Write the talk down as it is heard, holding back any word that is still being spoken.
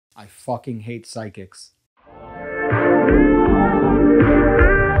I fucking hate psychics.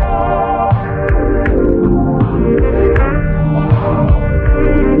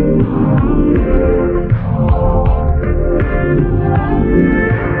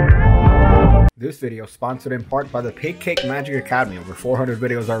 This video sponsored in part by the Pigcake Magic Academy. Over 400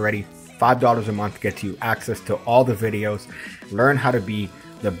 videos already. $5 a month gets you access to all the videos. Learn how to be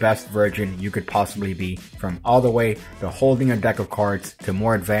the best version you could possibly be, from all the way to holding a deck of cards to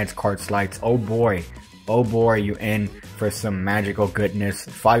more advanced card sleights. Oh boy, you in for some magical goodness.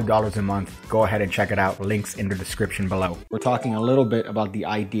 $5 a month. Go ahead and check it out. Links in the description below. We're talking a little bit about the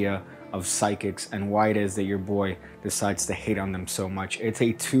idea of psychics and why it is that your boy decides to hate on them so much. It's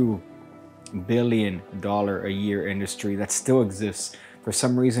a $2 billion a year industry that still exists. For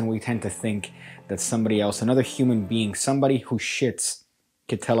some reason, we tend to think that somebody else, another human being, somebody who shits,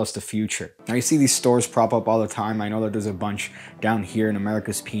 could tell us the future. Now you see these stores prop up all the time. I know that there's a bunch down here in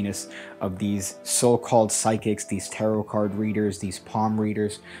America's penis of these so-called psychics, these tarot card readers, these palm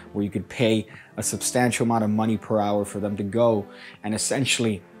readers, where you could pay a substantial amount of money per hour for them to go and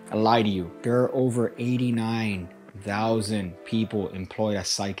essentially lie to you. There are over 89,000 people employed as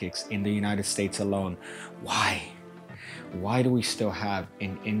psychics in the United States alone. Why? Why do we still have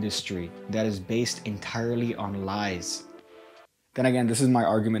an industry that is based entirely on lies? Then again, this is my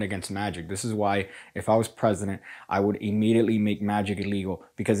argument against magic. This is why, if I was president, I would immediately make magic illegal,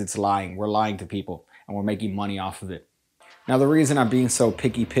 because it's lying. We're lying to people and we're making money off of it. Now, the reason I'm being so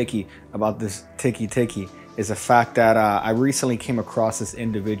picky about this ticky is the fact that I recently came across this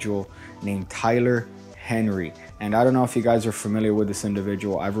individual named Tyler Henry. And I don't know if you guys are familiar with this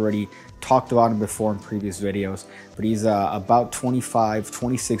individual. I've already talked about him before in previous videos, but he's about 25,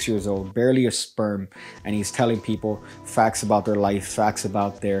 26 years old, barely a sperm, and he's telling people facts about their life, facts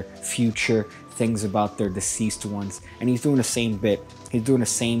about their future, things about their deceased ones. And he's doing the same bit. He's doing the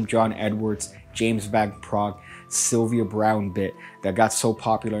same John Edwards, James Van Prague, Sylvia Brown bit that got so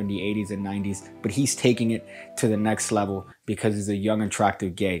popular in the 80s and 90s, but he's taking it to the next level because he's a young,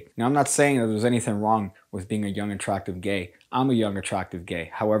 attractive gay. Now, I'm not saying that there's anything wrong with being a young, attractive gay. I'm a young, attractive gay.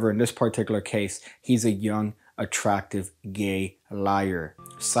 However, in this particular case, he's a young, attractive gay liar.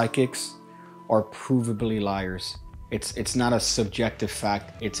 Psychics are provably liars. It's not a subjective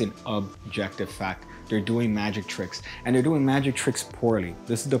fact, it's an objective fact. They're doing magic tricks, and they're doing magic tricks poorly.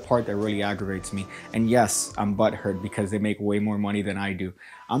 This is the part that really aggravates me. And yes, I'm butthurt because they make way more money than I do.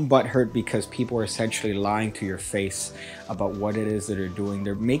 I'm butthurt because people are essentially lying to your face about what it is that they're doing.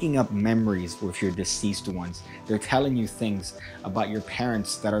 They're making up memories with your deceased ones. They're telling you things about your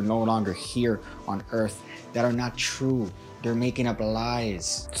parents that are no longer here on earth that are not true. They're making up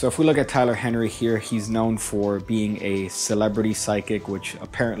lies. So if we look at Tyler Henry here, he's known for being a celebrity psychic, which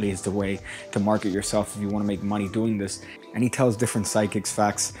apparently is the way to market yourself if you want to make money doing this. And he tells different psychics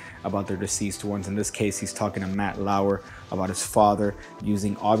facts about their deceased ones. In this case, he's talking to Matt Lauer about his father,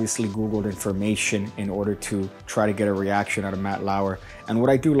 using obviously Googled information in order to try to get a reaction out of Matt Lauer. And what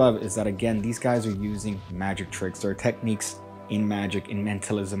I do love is that, again, these guys are using magic tricks. There are techniques in magic, in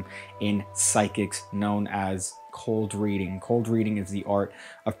mentalism, in psychics known as cold reading. Cold reading is the art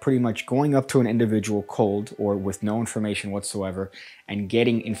of pretty much going up to an individual cold or with no information whatsoever and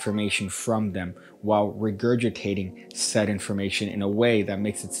getting information from them while regurgitating said information in a way that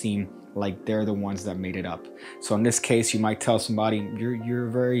makes it seem like they're the ones that made it up. So in this case, you might tell somebody you're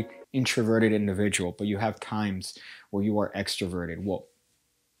a very introverted individual, but you have times where you are extroverted. Well,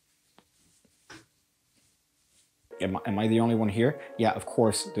 Am I the only one here? Yeah, of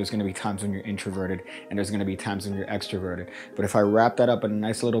course, there's going to be times when you're introverted and there's going to be times when you're extroverted. But if I wrap that up in a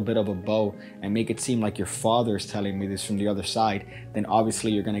nice little bit of a bow and make it seem like your father is telling me this from the other side, then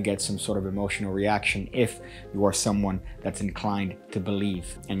obviously you're going to get some sort of emotional reaction if you are someone that's inclined to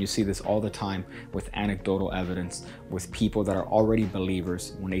believe. And you see this all the time with anecdotal evidence, with people that are already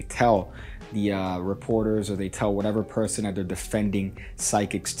believers. When they tell the reporters or they tell whatever person that they're defending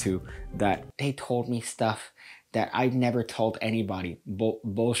psychics to that they told me stuff that I've never told anybody.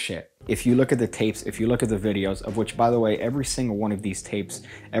 Bullshit. If you look at the tapes, if you look at the videos, of which, by the way, every single one of these tapes,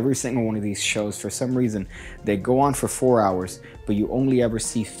 every single one of these shows, for some reason, they go on for 4 hours, but you only ever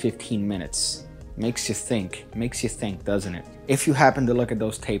see 15 minutes. Makes you think, doesn't it? If you happen to look at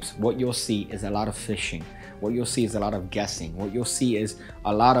those tapes, what you'll see is a lot of fishing. What you'll see is a lot of guessing. What you'll see is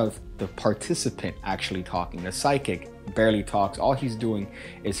a lot of the participant actually talking. The psychic barely talks. All he's doing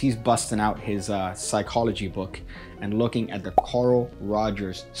is he's busting out his psychology book and looking at the Carl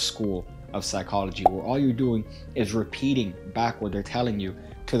Rogers School of Psychology, where all you're doing is repeating back what they're telling you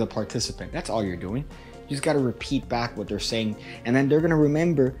to the participant. That's all you're doing. just got to repeat back what they're saying, and then they're going to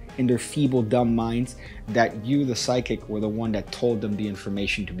remember in their feeble, dumb minds that you, the psychic, were the one that told them the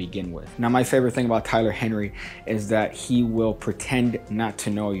information to begin with. Now, my favorite thing about Tyler Henry is that he will pretend not to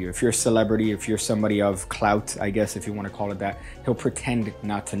know you. If you're a celebrity, if you're somebody of clout, I guess if you want to call it that, he'll pretend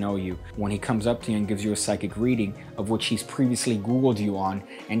not to know you. When he comes up to you and gives you a psychic reading of which he's previously Googled you on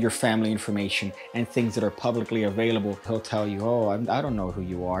and your family information and things that are publicly available, he'll tell you, oh, I don't know who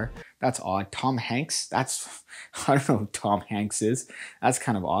you are. That's odd. Tom Hanks? I don't know who Tom Hanks is. That's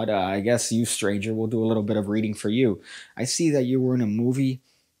kind of odd. I guess you, stranger, will do a little bit of reading for you. I see that you were in a movie.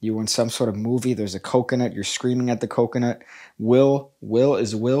 You were in some sort of movie. There's a coconut. You're screaming at the coconut. Will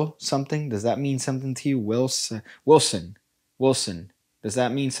is Will something? Does that mean something to you? Wilson. Does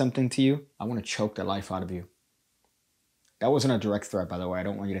that mean something to you? I want to choke the life out of you. That wasn't a direct threat, by the way. I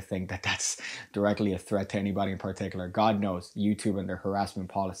don't want you to think that that's directly a threat to anybody in particular. God knows YouTube and their harassment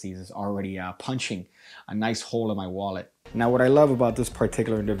policies is already punching a nice hole in my wallet. Now, what I love about this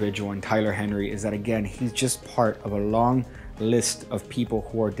particular individual and Tyler Henry is that, again, he's just part of a long list of people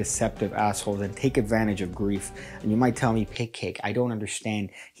who are deceptive assholes and take advantage of grief. And you might tell me, Pigcake, I don't understand.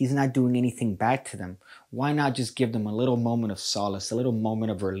 He's not doing anything bad to them. Why not just give them a little moment of solace, a little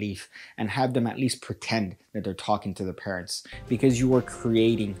moment of relief, and have them at least pretend that they're talking to their parents? Because you are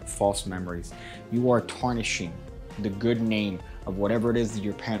creating false memories. You are tarnishing the good name of whatever it is that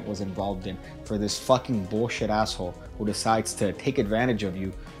your parent was involved in for this fucking bullshit asshole who decides to take advantage of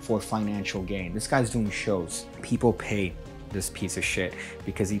you for financial gain. This guy's doing shows. People pay this piece of shit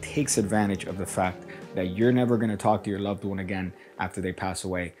because he takes advantage of the fact that you're never going to talk to your loved one again after they pass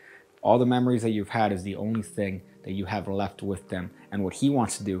away. All the memories that you've had is the only thing that you have left with them. And what he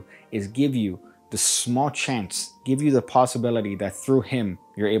wants to do is give you the small chance, give you the possibility that through him,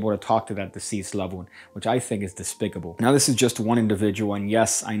 you're able to talk to that deceased loved one, which I think is despicable. Now, this is just one individual, and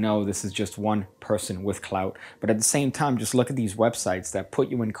yes, I know this is just one person with clout, but at the same time, just look at these websites that put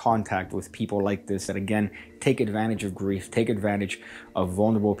you in contact with people like this that, again, take advantage of grief, take advantage of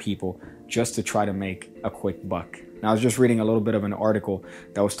vulnerable people just to try to make a quick buck. Now, I was just reading a little bit of an article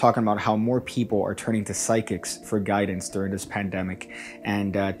that was talking about how more people are turning to psychics for guidance during this pandemic.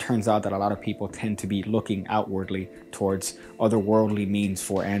 And turns out that a lot of people tend to be looking outwardly towards otherworldly means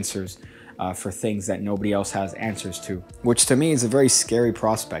for answers for things that nobody else has answers to, which to me is a very scary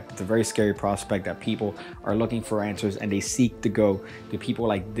prospect. It's a very scary prospect that people are looking for answers and they seek to go to people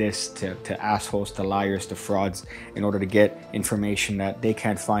like this, to assholes, to liars, to frauds, in order to get information that they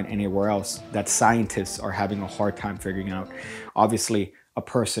can't find anywhere else, that scientists are having a hard time figuring out. Obviously, a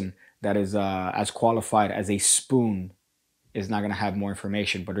person that is as qualified as a spoon is not going to have more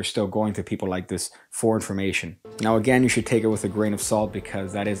information, but they're still going to people like this for information. Now, again, you should take it with a grain of salt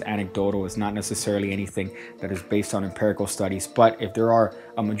because that is anecdotal. It's not necessarily anything that is based on empirical studies. But if there are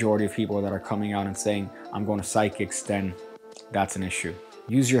a majority of people that are coming out and saying, I'm going to psychics, then that's an issue.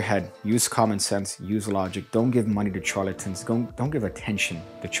 Use your head, use common sense, use logic. Don't give money to charlatans. Don't give attention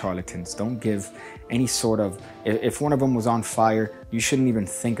to charlatans. Don't give any sort of, if one of them was on fire, you shouldn't even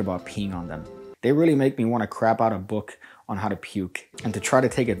think about peeing on them. They really make me want to crap out a book on how to puke, and to try to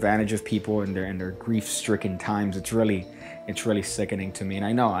take advantage of people in their grief-stricken times. It's really sickening to me. And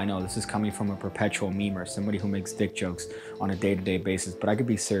I know this is coming from a perpetual memer, somebody who makes dick jokes on a day-to-day basis, but I could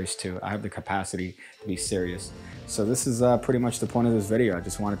be serious too. I have the capacity to be serious. So this is pretty much the point of this video. I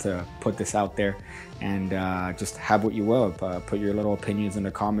just wanted to put this out there and just have what you will. Put your little opinions in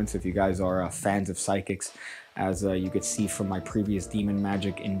the comments if you guys are fans of psychics. As you could see from my previous demon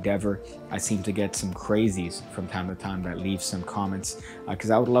magic endeavor, I seem to get some crazies from time to time that leave some comments, because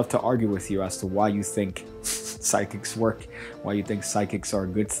I would love to argue with you as to why you think psychics work, why you think psychics are a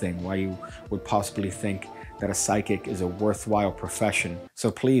good thing, why you would possibly think that a psychic is a worthwhile profession. So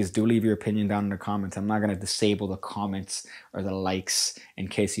please do leave your opinion down in the comments. I'm not going to disable the comments or the likes in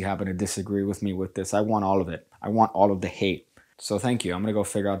case you happen to disagree with me with this. I want all of it. I want all of the hate. So thank you. I'm going to go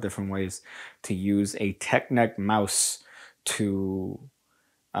figure out different ways to use a Technic mouse to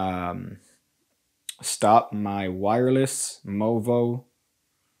stop my wireless Movo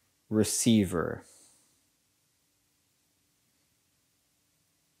receiver.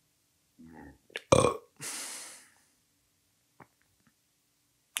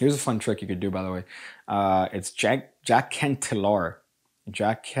 Here's a fun trick you could do, by the way. It's Jack Kent Tillar,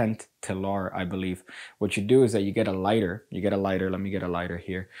 I believe. What you do is that you get a lighter. Let me get a lighter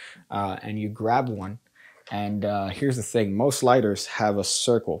here. And you grab one. And here's the thing. Most lighters have a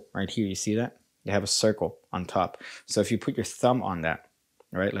circle right here. You see that? They have a circle on top. So if you put your thumb on that,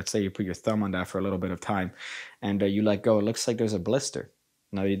 right? Let's say you put your thumb on that for a little bit of time and you let go. It looks like there's a blister.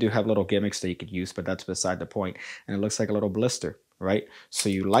 Now, you do have little gimmicks that you could use, but that's beside the point. And it looks like a little blister right? So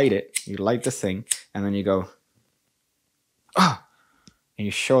you light it, you light the thing, and then you go, ah, and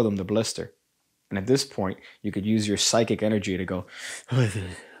you show them the blister. And at this point, you could use your psychic energy to go,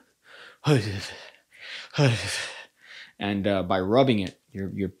 and by rubbing it,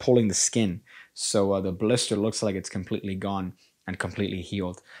 you're pulling the skin, so the blister looks like it's completely gone and completely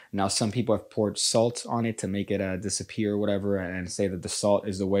healed. Now, some people have poured salt on it to make it disappear or whatever, and say that the salt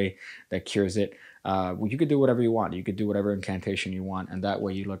is the way that cures it. Well, you could do whatever you want. You could do whatever incantation you want, and that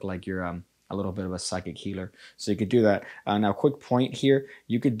way you look like you're a little bit of a psychic healer. So you could do that. Now, quick point here: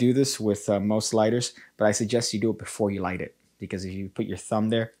 you could do this with most lighters, but I suggest you do it before you light it, because if you put your thumb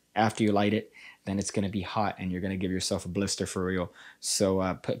there after you light it, then it's going to be hot and you're going to give yourself a blister for real.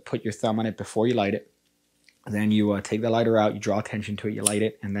 So put your thumb on it before you light it. Then you take the lighter out, you draw attention to it, you light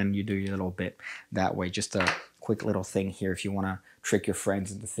it, and then you do your little bit that way. Just a quick little thing here if you want to trick your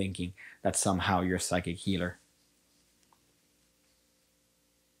friends into thinking that somehow you're a psychic healer.